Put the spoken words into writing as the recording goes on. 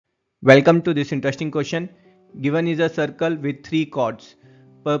Welcome to this interesting question. Given is a circle with three chords.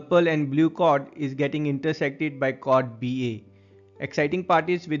 Purple and blue chord is getting intersected by chord BA. Exciting part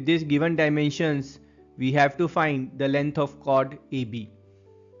is with these given dimensions, we have to find the length of chord AB.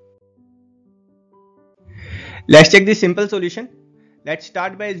 Let's check this simple solution. Let's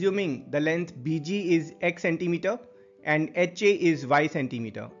start by assuming the length BG is x centimeter and HA is y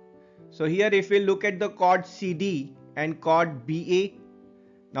centimeter. So here if we look at the chord CD and chord BA,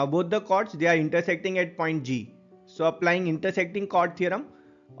 now both the chords they are intersecting at point G. So applying intersecting chord theorem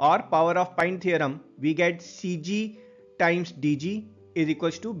or power of pi theorem, we get CG times DG is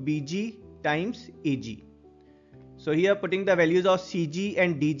equals to BG times AG. So here putting the values of CG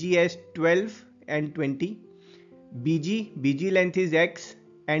and DG as 12 and 20. BG length is x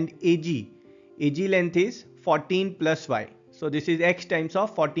and AG length is 14 plus y. So this is x times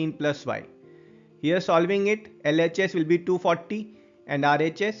of 14 plus y. Here solving it, LHS will be 240 and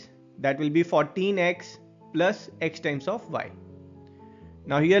RHS that will be 14x plus x times of y.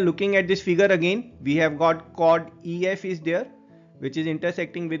 Now here looking at this figure again, we have got chord EF is there which is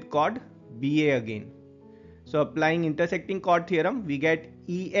intersecting with chord BA again. So applying intersecting chord theorem, we get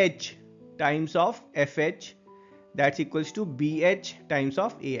EH times of FH that's equals to BH times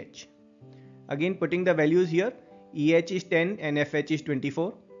of AH. Again putting the values here, EH is 10 and FH is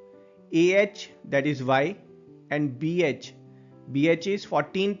 24. AH that is y and BH is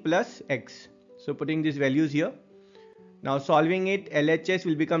 14 plus x. So putting these values here. Now solving it, LHS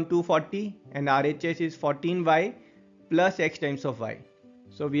will become 240 and RHS is 14y plus x times of y.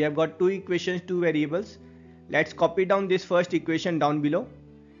 So we have got two equations, two variables. Let's copy down this first equation down below.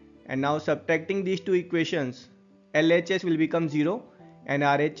 And now subtracting these two equations, LHS will become 0 and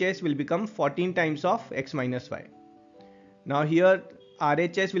RHS will become 14 times of x minus y. Now here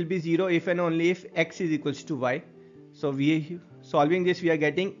RHS will be 0 if and only if x is equals to y. So solving this, we are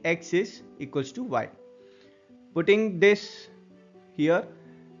getting x is equals to y. Putting this here,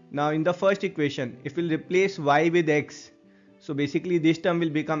 now in the first equation, if we'll replace y with x, so basically this term will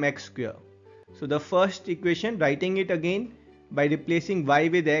become x square. So the first equation, writing it again by replacing y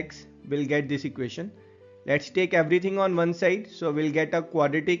with x, we'll get this equation. Let's take everything on one side, so we'll get a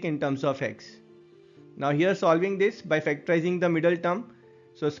quadratic in terms of x. Now here solving this by factorizing the middle term,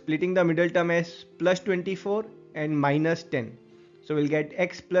 so splitting the middle term as plus 24 and minus 10. So we'll get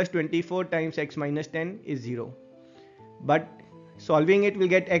x plus 24 times x minus 10 is 0. But solving it, we'll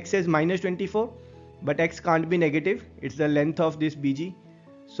get x as minus 24, but x can't be negative, it's the length of this BG.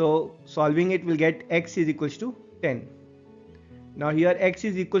 So solving it, we'll get x is equals to 10. Now here x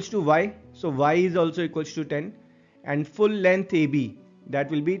is equals to y, so y is also equals to 10, and full length AB that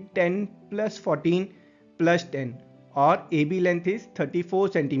will be 10 plus 14 plus 10, or AB length is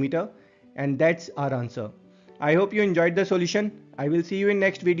 34 centimeter, and that's our answer. I hope you enjoyed the solution. I will see you in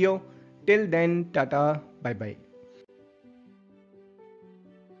next video. Till then, tata, bye bye.